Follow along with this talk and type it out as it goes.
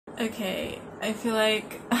Okay, I feel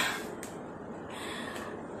like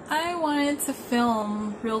I wanted to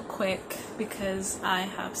film real quick because I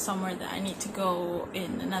have somewhere that I need to go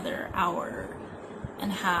in another hour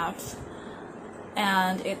and a half,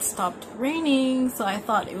 and it stopped raining, so I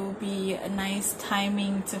thought it would be a nice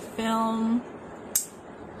timing to film,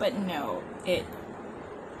 but no,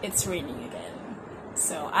 it's raining again.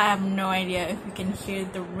 So I have no idea if you can hear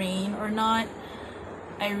the rain or not.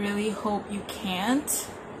 I really hope you can't,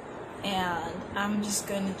 and I'm just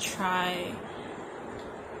gonna try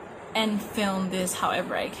and film this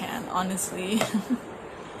however I can, honestly.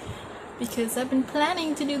 Because I've been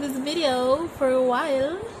planning to do this video for a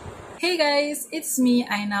while. Hey guys, it's me,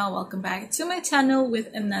 Aina. Welcome back to my channel with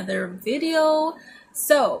another video.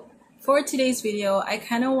 So for today's video, I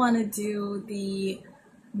kind of want to do the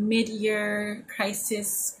mid-year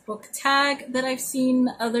crisis book tag that I've seen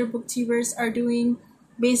other booktubers are doing.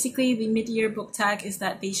 Basically, the mid-year book tag is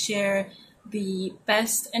that they share the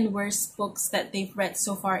best and worst books that they've read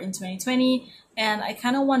so far in 2020, and I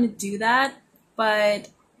kind of want to do that, but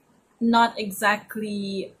not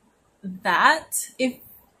exactly that, if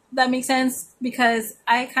that makes sense, because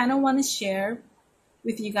I kind of want to share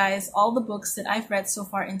with you guys all the books that I've read so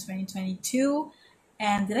far in 2022.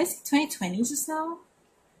 And did I say 2020 just now?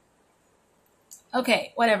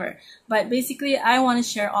 Okay, whatever. But basically, I want to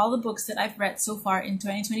share all the books that I've read so far in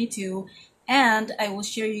 2022, and I will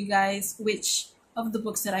share you guys which of the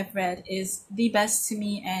books that I've read is the best to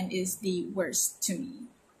me and is the worst to me.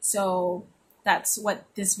 So that's what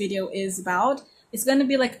this video is about. It's going to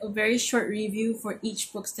be like a very short review for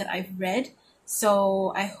each books that I've read.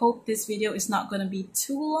 So I hope this video is not going to be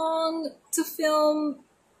too long to film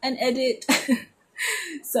and edit.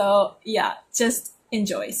 So yeah, just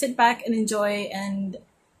enjoy. Sit back and enjoy, and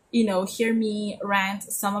hear me rant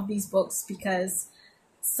some of these books, because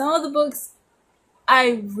some of the books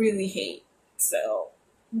I really hate. So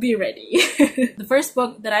be ready. The first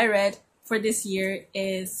book that I read for this year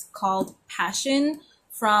is called Passion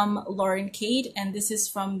from Lauren Cade, and this is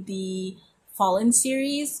from the Fallen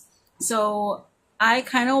series. So I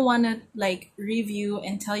kind of want to like review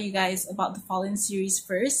and tell you guys about the Fallen series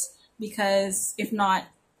first, because if not,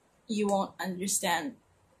 you won't understand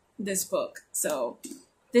this book. So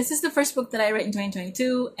this is the first book that I read in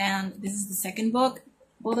 2022, and this is the second book.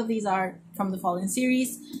 Both of these are from the Fallen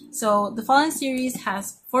series. So the Fallen series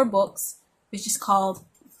has 4 books, which is called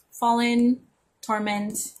Fallen,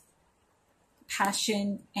 Torment,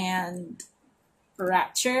 Passion, and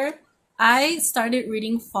Rapture. I started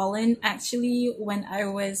reading Fallen actually when I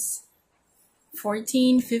was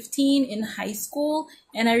 14, 15 in high school,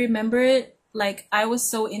 and I remember like I was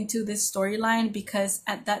so into this storyline because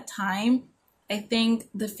at that time I think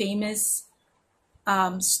the famous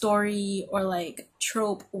story or like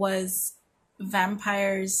trope was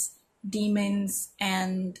vampires, demons,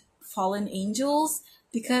 and fallen angels,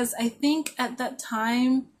 because I think at that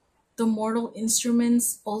time the Mortal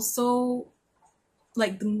Instruments also,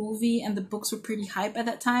 like the movie and the books, were pretty hype at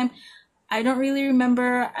that time. I don't really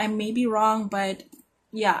remember, I may be wrong, but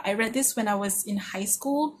yeah, I read this when I was in high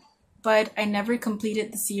school, but I never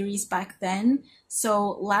completed the series back then.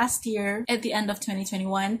 So last year, at the end of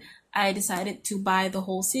 2021, I decided to buy the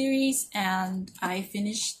whole series, and I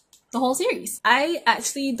finished the whole series. I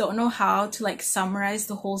actually don't know how to like summarize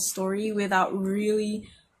the whole story without really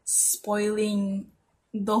spoiling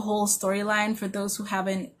the whole storyline for those who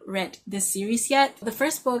haven't read this series yet. The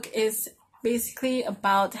first book is basically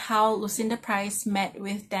about how Lucinda Price met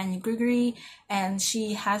with Daniel Gregory, and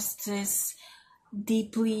she has this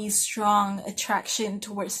deeply strong attraction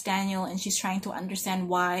towards Daniel, and she's trying to understand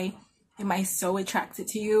why am I so attracted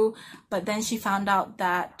to you. But then she found out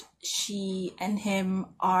that she and him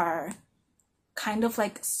are kind of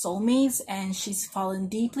like soulmates, and she's fallen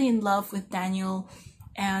deeply in love with Daniel,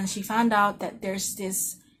 and she found out that there's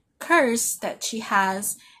this curse that she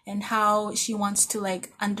has, and how she wants to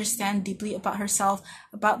like understand deeply about herself,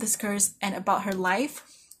 about this curse, and about her life,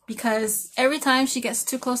 because every time she gets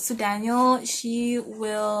too close to Daniel, she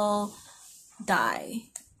will die.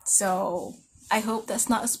 So I hope that's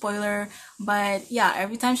not a spoiler, but yeah,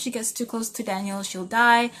 every time she gets too close to Daniel, she'll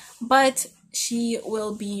die, but she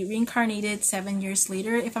will be reincarnated 7 years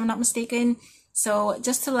later, if I'm not mistaken. So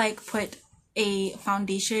just to like put a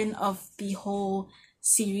foundation of the whole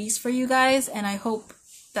series for you guys, and I hope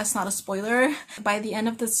that's not a spoiler. By the end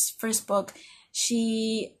of this first book,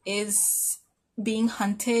 she is being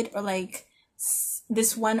hunted, or like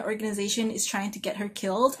this one organization is trying to get her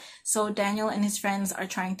killed, so Daniel and his friends are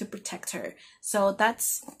trying to protect her. So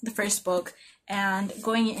that's the first book, and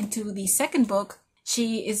going into the second book,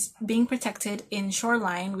 she is being protected in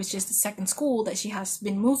Shoreline, which is the second school that she has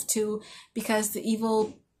been moved to, because the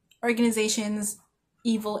evil organizations,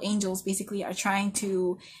 evil angels basically, are trying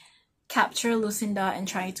to capture Lucinda and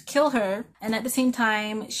trying to kill her. And at the same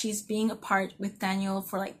time, she's being apart with Daniel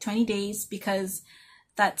for like 20 days because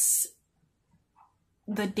that's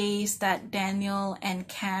the days that Daniel and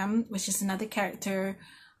Cam, which is another character,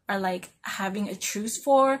 are like having a truce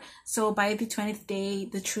for. So by the 20th day,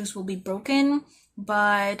 the truce will be broken,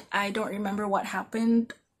 but I don't remember what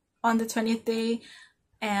happened on the 20th day.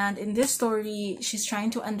 And in this story, she's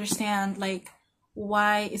trying to understand, like,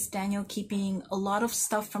 why is Daniel keeping a lot of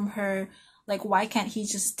stuff from her? Like, why can't he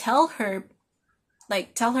just tell her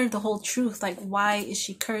the whole truth? Like, why is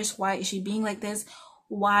she cursed? Why is she being like this?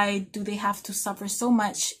 Why do they have to suffer so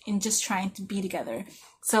much in just trying to be together?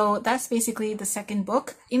 So that's basically the second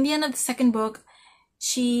book. In the end of the second book,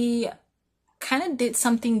 she kind of did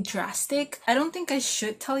something drastic. I don't think I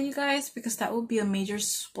should tell you guys because that would be a major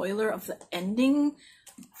spoiler of the ending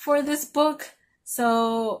for this book.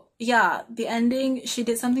 So yeah, the ending, she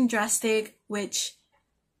did something drastic, which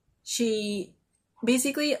she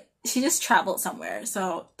just traveled somewhere.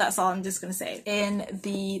 So that's all I'm just gonna say. In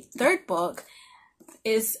the third book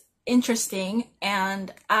is interesting,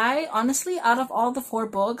 and I honestly, out of all the 4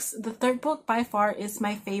 books, the third book by far is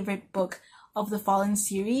my favorite book of the Fallen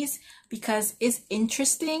series because it's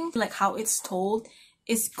interesting, like how it's told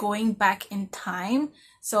is going back in time.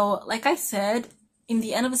 So like I said, in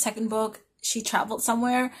the end of the second book, she traveled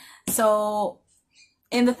somewhere. So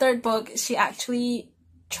in the third book, she actually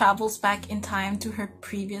travels back in time to her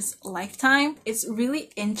previous lifetime. It's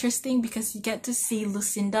really interesting because you get to see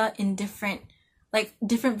Lucinda in different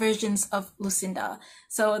versions of Lucinda.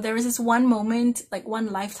 So there was this one moment, like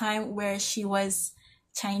one lifetime, where she was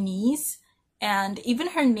Chinese, and even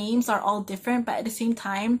her names are all different, but at the same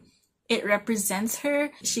time, it represents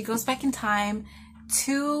her. She goes back in time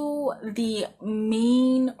to the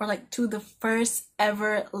main, or like to the first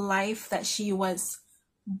ever life that she was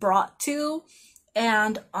brought to.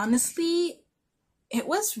 And honestly, it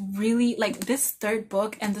was really, like, this third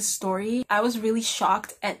book and the story, I was really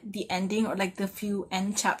shocked at the ending, or like the few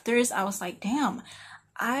end chapters. I was like, damn,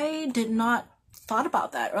 I did not thought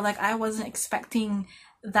about that, or like I wasn't expecting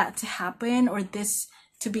that to happen, or this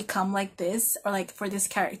to become like this, or like for this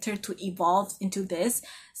character to evolve into this.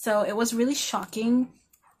 So it was really shocking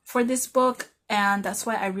for this book, and that's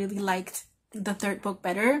why I really liked the third book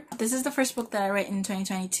better. This is the first book that I read in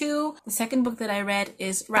 2022. The second book that I read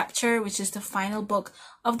is Rapture, which is the final book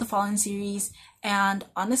of the Fallen series. And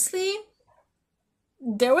honestly,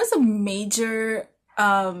 there was a major,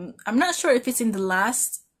 I'm not sure if it's in the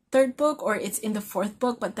last third book or it's in the fourth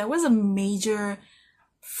book, but there was a major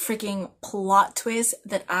freaking plot twist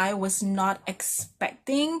that I was not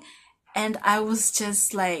expecting. And I was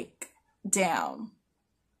just like, damn,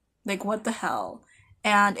 like what the hell?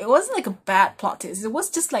 And it wasn't like a bad plot twist. It was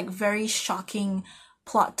just like very shocking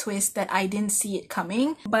plot twist that I didn't see it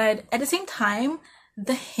coming. But at the same time,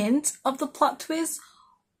 the hint of the plot twist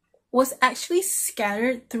was actually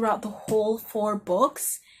scattered throughout the whole 4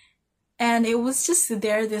 books. And it was just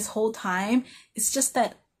there this whole time. It's just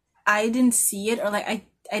that I didn't see it, or like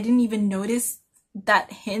I didn't even notice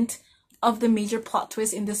that hint of the major plot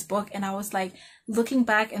twist in this book. And I was like, looking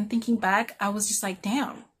back and thinking back, I was just like,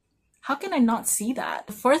 damn, how can I not see that?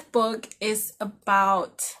 The fourth book is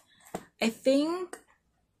about, I think,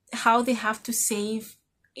 how they have to save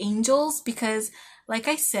angels, because like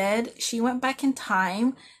I said, she went back in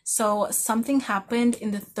time. So something happened in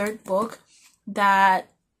the third book that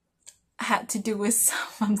had to do with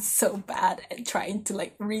I'm so bad at trying to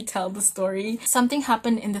like retell the story. Something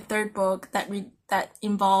happened in the third book that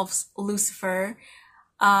involves Lucifer.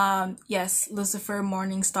 Yes, Lucifer,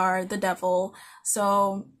 Morningstar, the devil.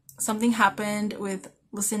 So something happened with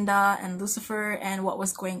Lucinda and Lucifer and what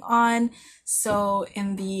was going on. So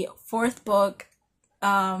in the fourth book,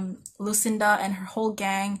 Lucinda and her whole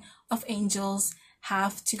gang of angels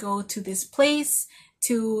have to go to this place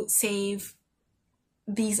to save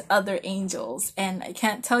these other angels. And I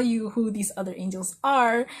can't tell you who these other angels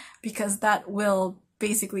are because that will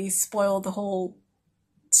basically spoil the whole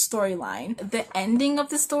storyline. The ending of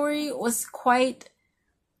the story was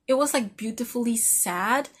it was like beautifully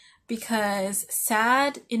sad, because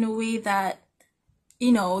sad in a way that,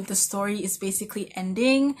 you know, the story is basically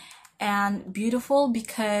ending, and beautiful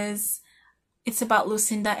because it's about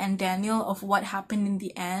Lucinda and Daniel, of what happened in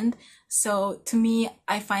the end. So to me,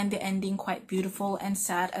 I find the ending quite beautiful and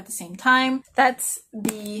sad at the same time. That's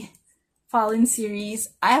the Fallen series.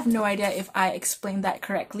 I have no idea if I explained that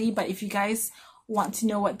correctly, but if you guys want to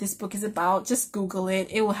know what this book is about, just Google it.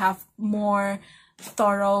 It will have more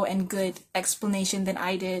thorough and good explanation than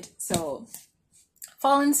I did. So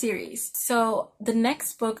Fallen series. So the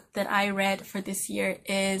next book that I read for this year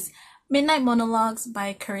is Midnight Monologues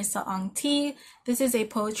by Carissa Ong T. This is a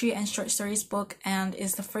poetry and short stories book and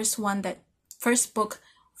is the first book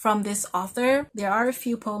from this author. There are a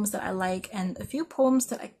few poems that I like and a few poems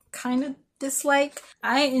that I kind of dislike.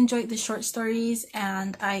 I enjoyed the short stories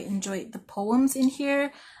and I enjoyed the poems in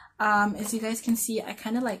here. As you guys can see, I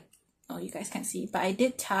kind of like, oh, you guys can't see, but I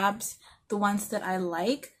did tabs the ones that I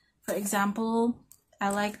like. For example, I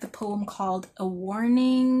like the poem called A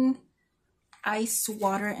Warning, Ice,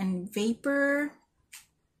 Water, and Vapor.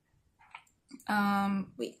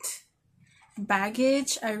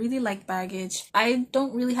 Baggage. I really like Baggage. I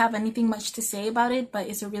don't really have anything much to say about it, but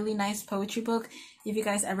it's a really nice poetry book if you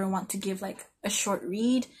guys ever want to give like a short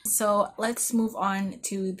read. So let's move on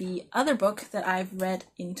to the other book that I've read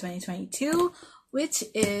in 2022, which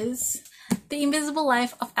is The Invisible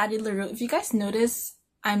Life of Addie LaRue. If you guys notice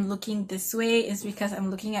I'm looking this way, is because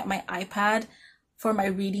I'm looking at my iPad for my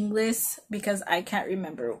reading list because I can't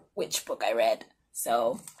remember which book I read.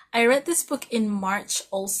 So I read this book in March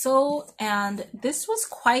also, and this was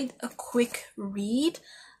quite a quick read.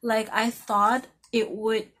 Like I thought it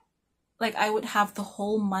would, like I would have the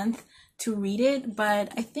whole month to read it,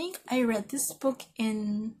 but I think I read this book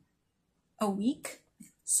in a week.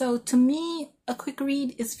 So to me, a quick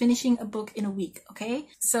read is finishing a book in a week, okay?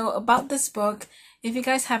 So about this book, if you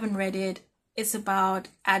guys haven't read it, it's about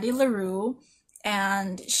Addie LaRue,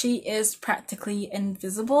 and she is practically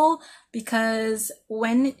invisible because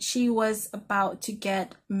when she was about to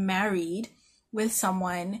get married with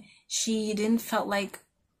someone, she didn't felt like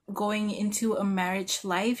going into a marriage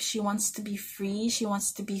life. She wants to be free. She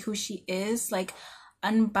wants to be who she is, like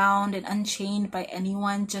unbound and unchained by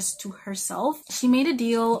anyone, just to herself. She made a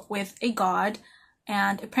deal with a god,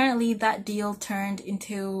 and apparently that deal turned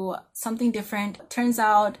into something different. Turns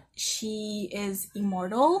out she is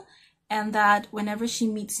immortal, and that whenever she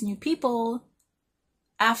meets new people,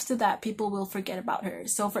 after that, people will forget about her.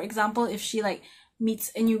 So for example, if she like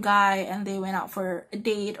meets a new guy and they went out for a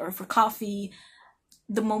date or for coffee,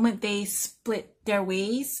 the moment they split their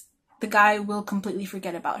ways, the guy will completely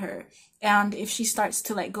forget about her. And if she starts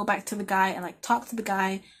to like go back to the guy and like talk to the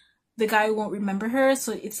guy won't remember her.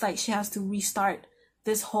 So it's like she has to restart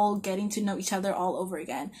this whole getting to know each other all over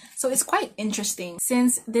again. So it's quite interesting.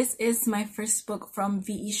 Since this is my first book from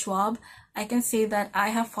V.E. Schwab, I can say that I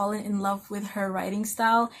have fallen in love with her writing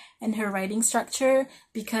style and her writing structure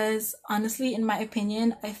because honestly, in my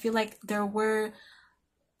opinion, I feel like there were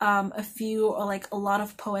a few or like a lot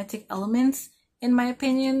of poetic elements in my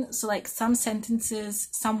opinion. So like some sentences,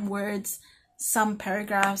 some words, some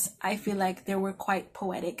paragraphs, I feel like they were quite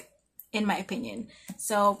poetic in my opinion.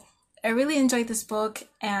 So I really enjoyed this book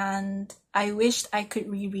and I wished I could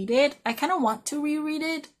reread it. I kind of want to reread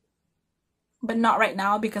it, but not right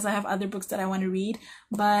now because I have other books that I want to read.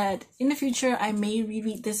 But in the future, I may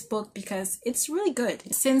reread this book because it's really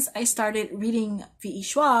good. Since I started reading V.E.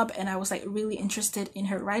 Schwab and I was like really interested in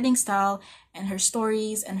her writing style and her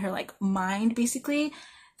stories and her like mind basically,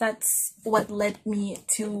 that's what led me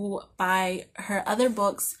to buy her other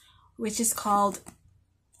books, which is called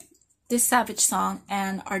This Savage Song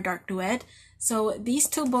and Our Dark Duet. So these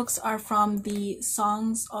two books are from the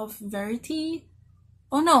Songs of Verity.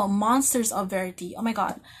 Oh no, Monsters of Verity. Oh my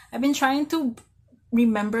god. I've been trying to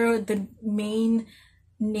remember the main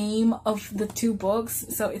name of the two books.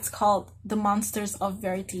 So it's called The Monsters of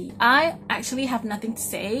Verity. I actually have nothing to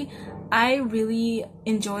say. I really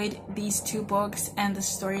enjoyed these two books and the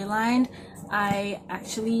storyline. I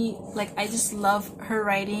actually, like, I just love her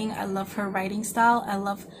writing. I love her writing style. I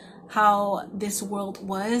love how this world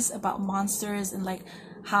was about monsters and like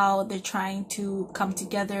how they're trying to come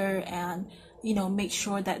together and, you know, make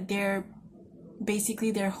sure that their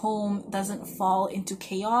home doesn't fall into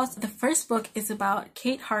chaos. The first book is about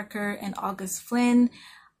Kate Harker and August Flynn.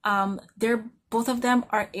 Both of them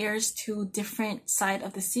are heirs to different side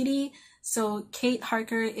of the city. So Kate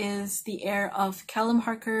Harker is the heir of Callum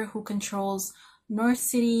Harker, who controls North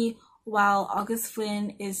City, while August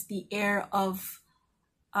Flynn is the heir of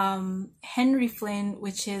Henry Flynn,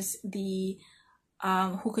 which is the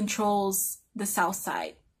who controls the South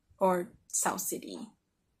Side or South City.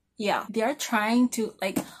 Yeah, they're trying to,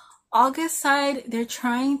 like, August side, they're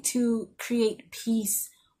trying to create peace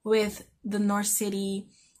with the North City,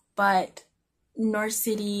 but North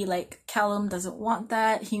City, like, Callum doesn't want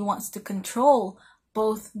that. He wants to control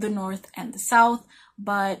both the North and the South,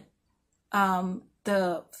 but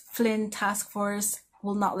the Flynn task force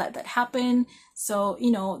will not let that happen. So,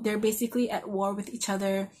 you know, they're basically at war with each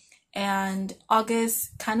other. and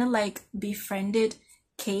August kind of like befriended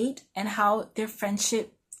Kate, and how their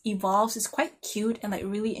friendship evolves is quite cute and like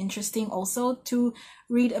really interesting also to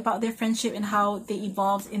read about their friendship and how they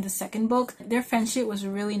evolved in the second book. Their friendship was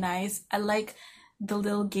really nice. I like the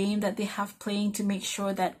little game that they have playing to make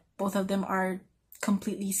sure that both of them are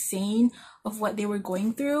completely sane of what they were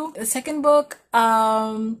going through. The second book,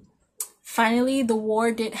 finally the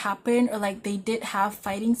war did happen, or like they did have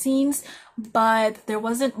fighting scenes, but there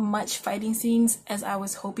wasn't much fighting scenes as I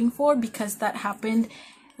was hoping for, because that happened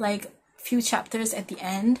like few chapters at the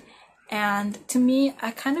end, and to me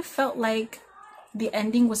I kind of felt like the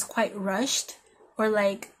ending was quite rushed or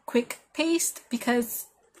like quick paced, because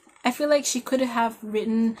I feel like she could have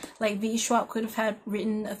written, like V. Schwab could have had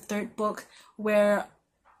written a third book where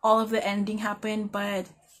all of the ending happened, but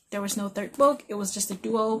there was no third book. It was just a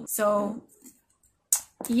duo. So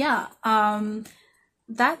yeah,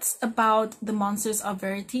 that's about The Monsters of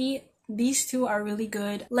Verity. These two are really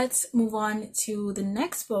good. Let's move on to the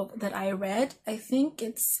next book that I read. I think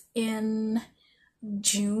it's in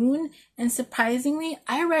June, and surprisingly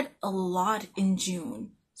I read a lot in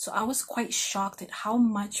June. So I was quite shocked at how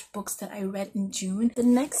much books that I read in June. The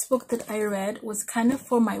next book that I read was kind of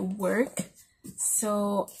for my work.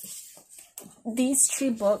 So these three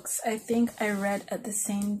books I think I read at the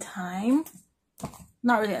same time.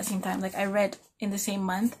 Not really at the same time, like I read in the same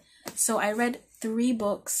month. So I read 3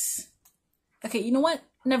 books. Okay, you know what?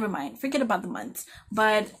 Never mind. Forget about the months.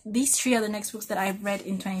 But these 3 are the next books that I've read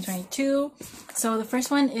in 2022. So the first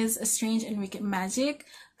one is A Strange and Wicked Magic.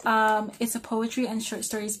 It's a poetry and short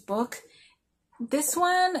stories book. This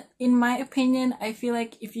one, in my opinion, I feel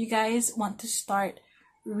like if you guys want to start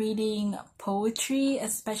reading poetry,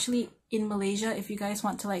 especially in Malaysia, if you guys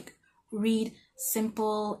want to like read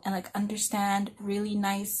simple and like understand really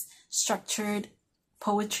nice structured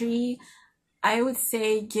poetry, I would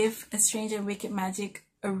say give A Strange and Wicked Magic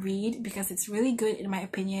a read, because it's really good in my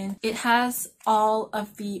opinion. It has all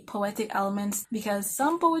of the poetic elements, because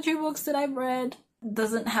some poetry books that I've read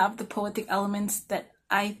doesn't have the poetic elements that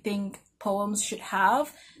I think poems should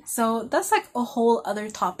have. So that's like a whole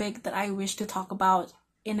other topic that I wish to talk about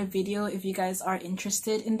in a video if you guys are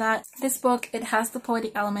interested in that. This book, it has the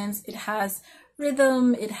poetic elements, it has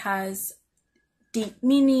rhythm, it has deep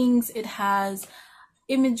meanings, it has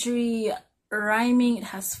imagery, rhyming, it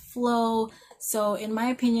has flow. So in my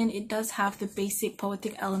opinion, it does have the basic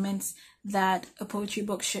poetic elements that a poetry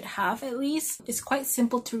book should have at least. It's quite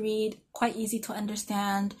simple to read, quite easy to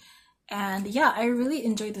understand, and yeah, I really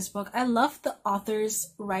enjoyed this book. I love the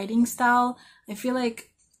author's writing style. I feel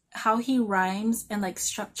like how he rhymes and like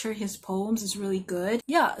structure his poems is really good.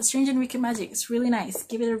 Yeah, Strange and Wicked Magic, it's really nice.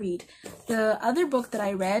 Give it a read. The other book that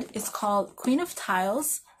I read is called Queen of the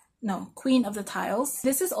Tiles.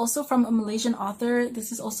 This is also from a Malaysian author.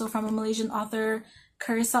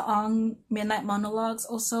 Carissa Ong, Midnight Monologues,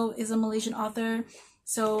 also is a Malaysian author.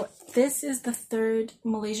 So this is the third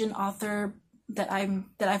Malaysian author that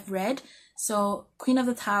I've read. So Queen of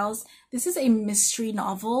the Tiles, this is a mystery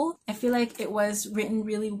novel. I feel like it was written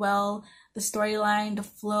really well. The storyline, the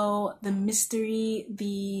flow, the mystery,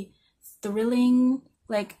 the thrilling,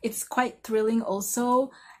 like it's quite thrilling also.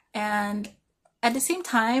 And at the same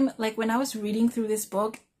time, like when I was reading through this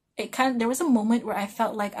book, there was a moment where I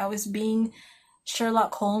felt like I was being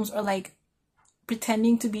Sherlock Holmes, or like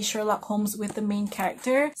pretending to be Sherlock Holmes with the main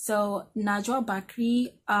character. So Najwa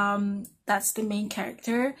Bakri, that's the main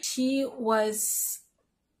character. She was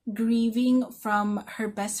grieving from her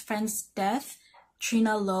best friend's death,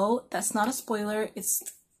 Trina Lowe. That's not a spoiler, it's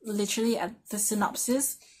literally at the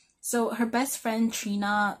synopsis. So her best friend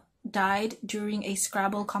Trina died during a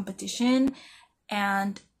Scrabble competition,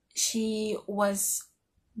 and she was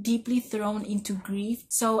deeply thrown into grief.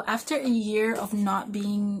 So after a year of not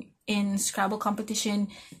being in Scrabble competition,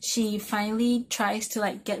 she finally tries to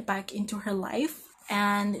like get back into her life,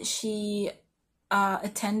 and she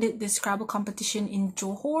attended this Scrabble competition in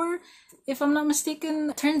Johor, if I'm not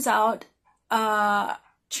mistaken. Turns out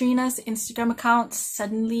Trina's Instagram account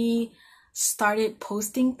suddenly started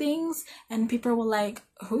posting things, and people were like,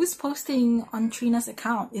 who's posting on Trina's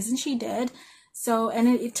account? Isn't she dead? So, and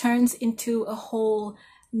it turns into a whole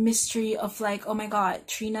mystery of like, oh my god,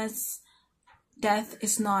 Trina's death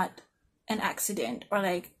is not an accident, or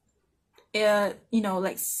like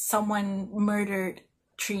like someone murdered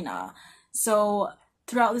Trina. So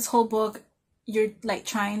throughout this whole book, you're like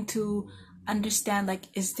trying to understand, like,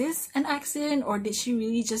 is this an accident, or did she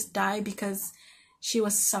really just die because she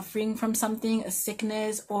was suffering from something, a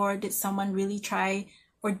sickness, or did someone really try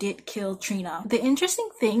or did kill Trina? The interesting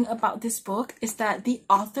thing about this book is that the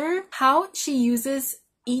author, how she uses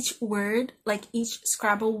each word, like each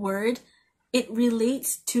Scrabble word, it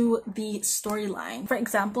relates to the storyline. For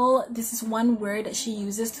example, this is one word that she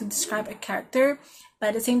uses to describe a character, but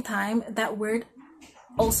at the same time, that word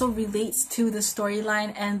also relates to the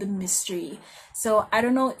storyline and the mystery. So I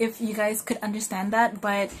don't know if you guys could understand that,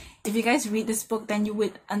 but if you guys read this book, then you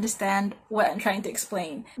would understand what I'm trying to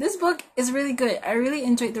explain. This book is really good. I really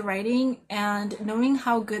enjoyed the writing, and knowing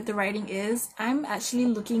how good the writing is, I'm actually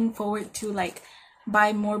looking forward to like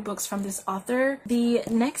buy more books from this author. The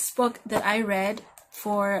next book that I read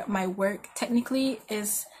for my work technically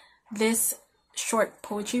is this short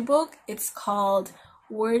poetry book. It's called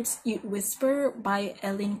Words You'd Whisper by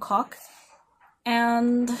Eileen Koch.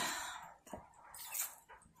 And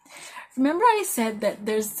remember I said that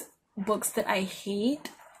there's books that I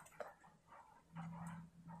hate?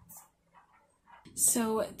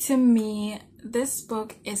 So to me, this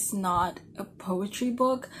book is not a poetry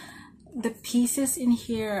book. The pieces in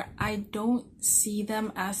here, I don't see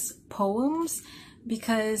them as poems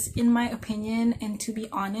because in my opinion, and to be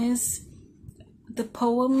honest, the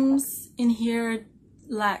poems in here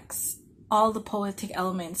lacks all the poetic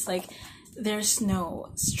elements. Like there's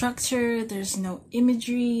no structure, there's no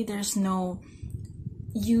imagery, there's no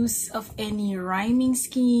use of any rhyming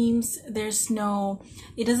schemes,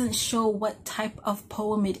 it doesn't show what type of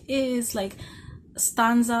poem it is, like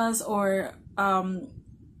stanzas or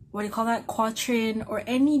what do you call that, quatrain, or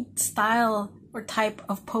any style or type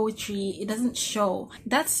of poetry. It doesn't show.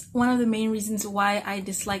 That's one of the main reasons why I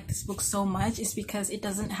dislike this book so much, is because it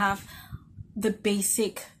doesn't have the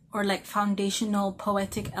basic or like foundational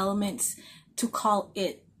poetic elements to call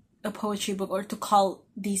it a poetry book or to call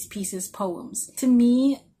these pieces poems. To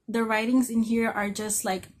me, the writings in here are just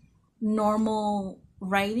like normal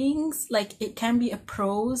writings. Like it can be a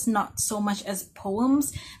prose, not so much as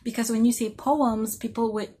poems, because when you say poems,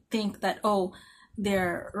 people would think that, oh,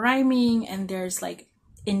 they're rhyming and there's like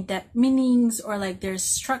in-depth meanings or like there's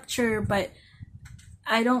structure, but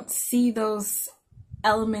I don't see those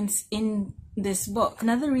elements in this book.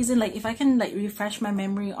 Another reason, like if I can like refresh my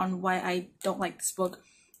memory on why I don't like this book,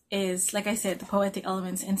 is like I said, the poetic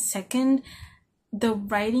elements, and second, the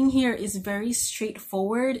writing here is very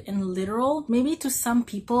straightforward and literal. Maybe to some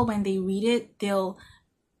people when they read it, they'll,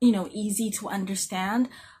 easy to understand,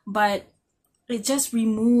 but it just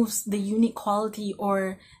removes the unique quality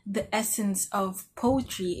or the essence of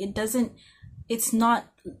poetry. It's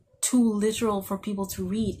not too literal for people to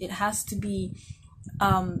read. It has to be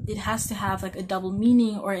it has to have like a double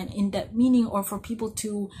meaning or an in-depth meaning, or for people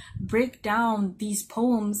to break down these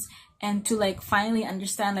poems and to like finally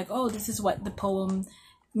understand like, oh, this is what the poem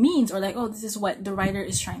means, or like, oh, this is what the writer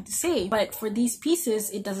is trying to say. But for these pieces,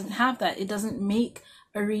 it doesn't have that. It doesn't make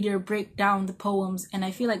a reader break down the poems, and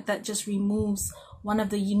I feel like that just removes one of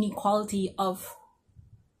the unique quality of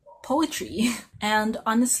poetry. And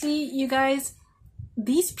honestly, you guys,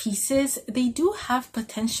 these pieces, they do have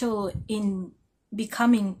potential in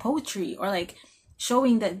becoming poetry or like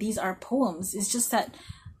showing that these are poems. It's just that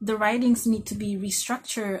the writings need to be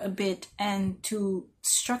restructured a bit and to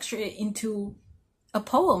structure it into a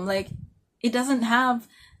poem. Like it doesn't have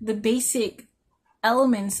the basic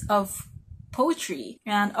elements of poetry.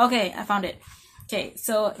 And okay, I found it. Okay,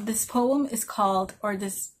 so this poem is called, or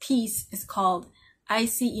this piece is called, I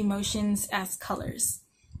See Emotions as Colors.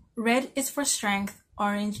 Red is for strength,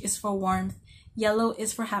 orange is for warmth, yellow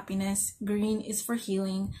is for happiness, green is for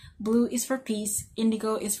healing, blue is for peace,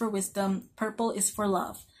 indigo is for wisdom, purple is for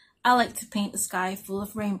love. I like to paint a sky full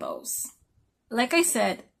of rainbows. Like I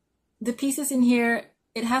said, the pieces in here,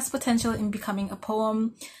 it has potential in becoming a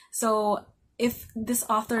poem. So if this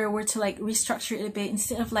author were to like restructure it a bit,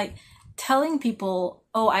 instead of like telling people,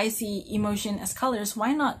 oh, I see emotion as colors,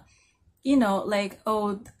 why not, like,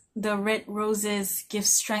 oh, the red roses give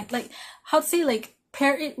strength. Like, how to say, like,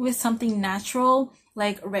 pair it with something natural,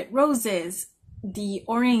 like red roses, the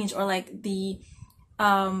orange, or like the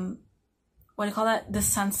what do you call that, the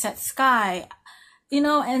sunset sky,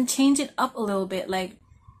 and change it up a little bit, like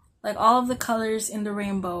all of the colors in the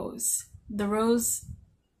rainbows, the rose.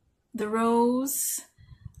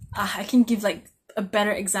 I can give like a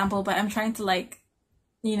better example, but I'm trying to like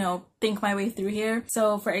think my way through here.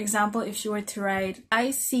 So for example, if she were to write,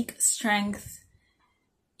 I seek strength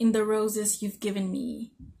in the roses you've given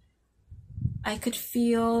me. I could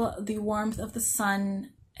feel the warmth of the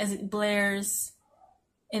sun as it blares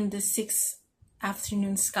in the 6th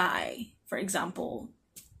afternoon sky, for example.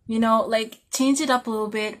 Like change it up a little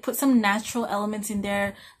bit, put some natural elements in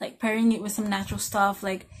there, like pairing it with some natural stuff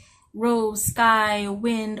like rose, sky,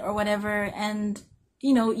 wind, or whatever, and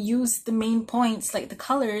use the main points like the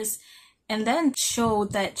colors and then show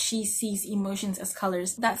that she sees emotions as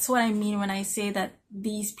colors. That's what I mean when I say that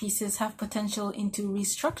these pieces have potential into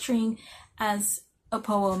restructuring as a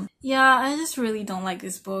poem. Yeah, I just really don't like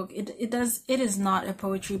this book. It is not a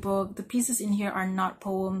poetry book. The pieces in here are not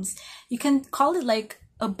poems. You can call it like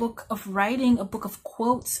a book of writing, a book of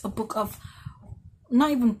quotes, a book of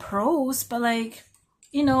not even prose, but like,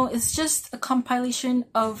 you know, it's just a compilation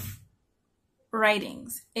of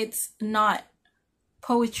writings. It's not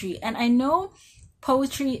poetry. And I know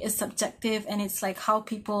poetry is subjective, and it's like how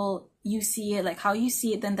people you see it, like how you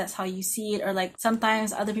see it, then that's how you see it. Or like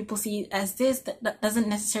sometimes other people see it as this. That doesn't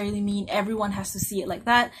necessarily mean everyone has to see it like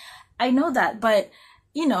that. I know that, but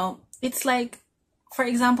you know, it's like, for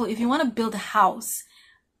example, if you want to build a house,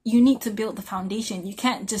 you need to build the foundation. You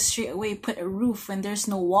can't just straight away put a roof when there's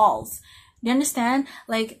no walls. Do you understand?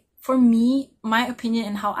 Like, for me, my opinion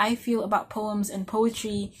and how I feel about poems and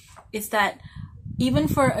poetry is that even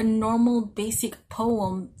for a normal basic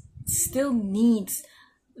poem, still needs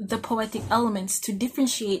the poetic elements to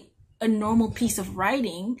differentiate a normal piece of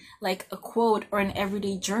writing, like a quote or an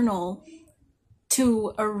everyday journal,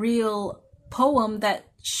 to a real poem that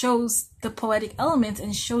shows the poetic elements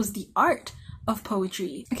and shows the art of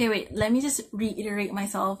poetry. Okay, wait, let me just reiterate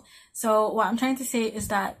myself. So what I'm trying to say is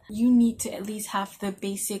that you need to at least have the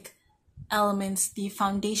basic elements, the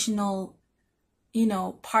foundational, you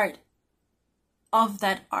know, part of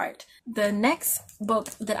that art. The next book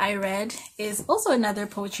that I read is also another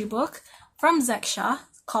poetry book from Zaksha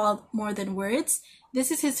called More Than Words.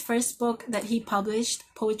 This is his first book that he published,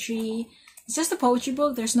 poetry. It's just a poetry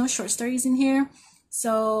book. There's no short stories in here.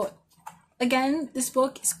 So again, this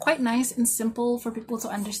book is quite nice and simple for people to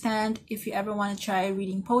understand if you ever want to try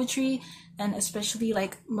reading poetry, and especially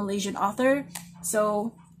like Malaysian author.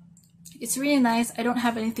 So it's really nice. I don't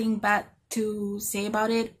have anything bad to say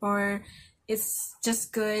about it, or it's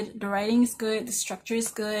just good. The writing is good, the structure is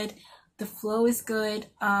good, the flow is good.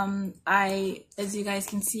 As you guys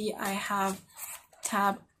can see, I have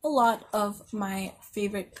tabbed a lot of my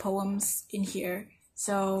favorite poems in here.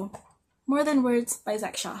 So More Than Words by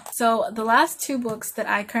Zaksha. So the last two books that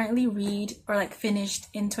I currently read or like finished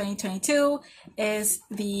in 2022 is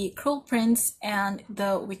The Cruel Prince and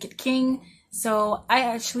The Wicked King. So I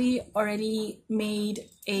actually already made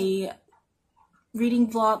a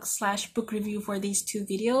reading vlog / book review for these two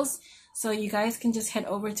videos. So you guys can just head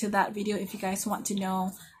over to that video if you guys want to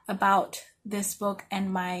know about this book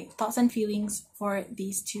and my thoughts and feelings for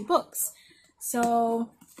these two books. So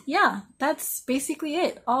yeah, that's basically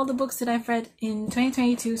it. All the books that I've read in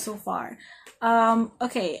 2022 so far.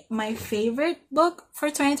 Okay, my favorite book for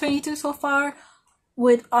 2022 so far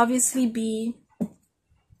would obviously be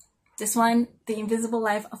this one, The Invisible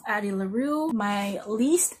Life of Addie LaRue. My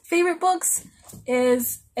least favorite books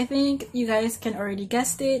is, I think you guys can already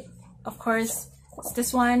guessed it, of course, it's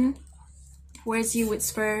this one, Where's You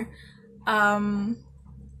Whisper.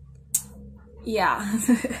 Yeah.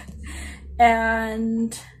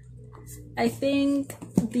 And I think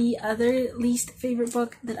the other least favorite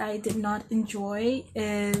book that I did not enjoy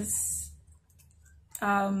is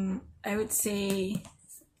I would say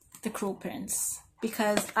The Cruel Prince,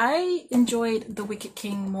 because I enjoyed The Wicked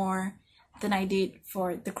King more than I did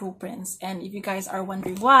for The Cruel Prince. And if you guys are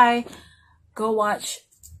wondering why, go watch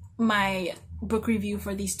my book review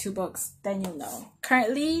for these two books, then you'll know.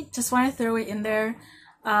 Currently, just want to throw it in there,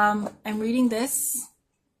 I'm reading this,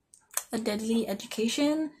 A Deadly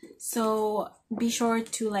Education, so be sure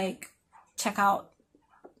to like check out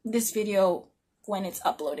this video when it's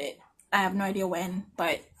uploaded. I have no idea when,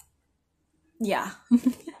 but yeah.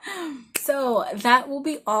 So that will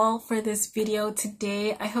be all for this video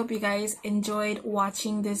today. I hope you guys enjoyed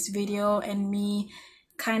watching this video and me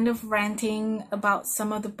kind of ranting about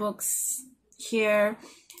some of the books here.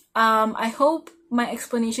 I hope my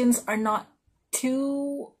explanations are not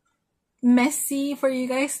too messy for you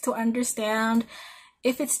guys to understand.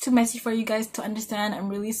 If it's too messy for you guys to understand, I'm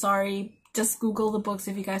really sorry. Just Google the books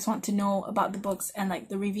if you guys want to know about the books and like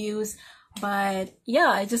the reviews. But yeah,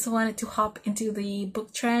 I just wanted to hop into the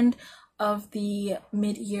book trend of the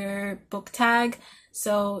mid-year book tag.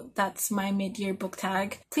 So that's my mid-year book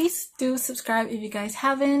tag. Please do subscribe if you guys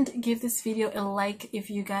haven't. Give this video a like if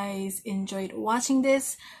you guys enjoyed watching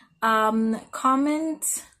this.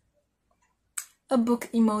 Comment a book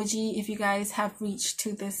emoji if you guys have reached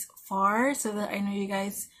to this far, so that I know you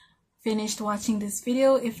guys finished watching this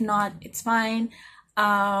video. If not, it's fine.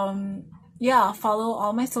 Yeah, follow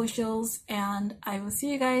all my socials, and I will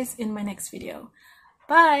see you guys in my next video.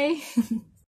 Bye.